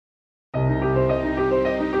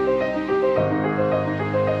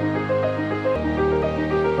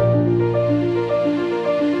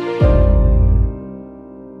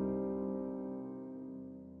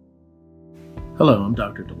Hello, I'm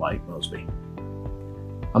Dr. Dwight Mosby.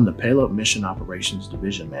 I'm the Payload Mission Operations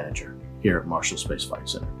Division Manager here at Marshall Space Flight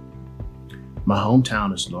Center. My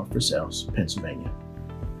hometown is North Versailles, Pennsylvania.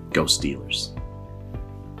 Go Steelers.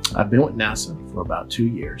 I've been with NASA for about 2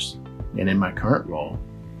 years, and in my current role,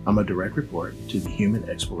 I'm a direct report to the Human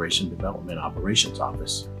Exploration Development Operations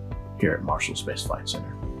Office here at Marshall Space Flight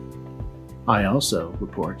Center. I also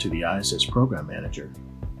report to the ISS Program Manager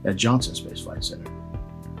at Johnson Space Flight Center.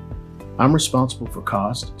 I'm responsible for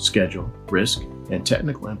cost, schedule, risk, and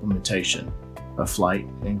technical implementation of flight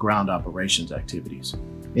and ground operations activities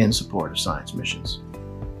in support of science missions.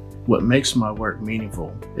 What makes my work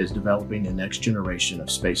meaningful is developing the next generation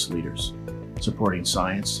of space leaders, supporting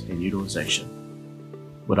science and utilization.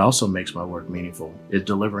 What also makes my work meaningful is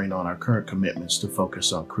delivering on our current commitments to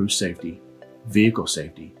focus on crew safety, vehicle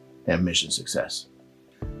safety, and mission success.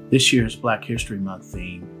 This year's Black History Month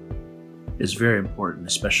theme is very important,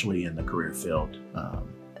 especially in the career field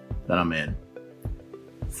that I'm in.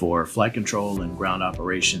 For flight control and ground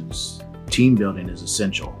operations, team building is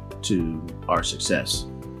essential to our success.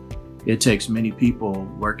 It takes many people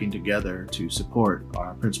working together to support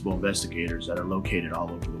our principal investigators that are located all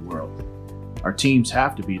over the world. Our teams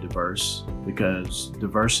have to be diverse because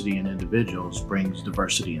diversity in individuals brings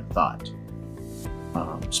diversity in thought.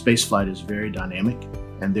 Spaceflight is very dynamic,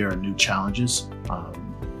 and there are new challenges,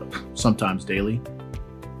 sometimes daily.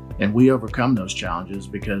 And we overcome those challenges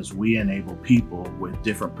because we enable people with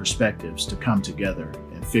different perspectives to come together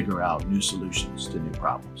and figure out new solutions to new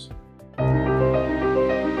problems.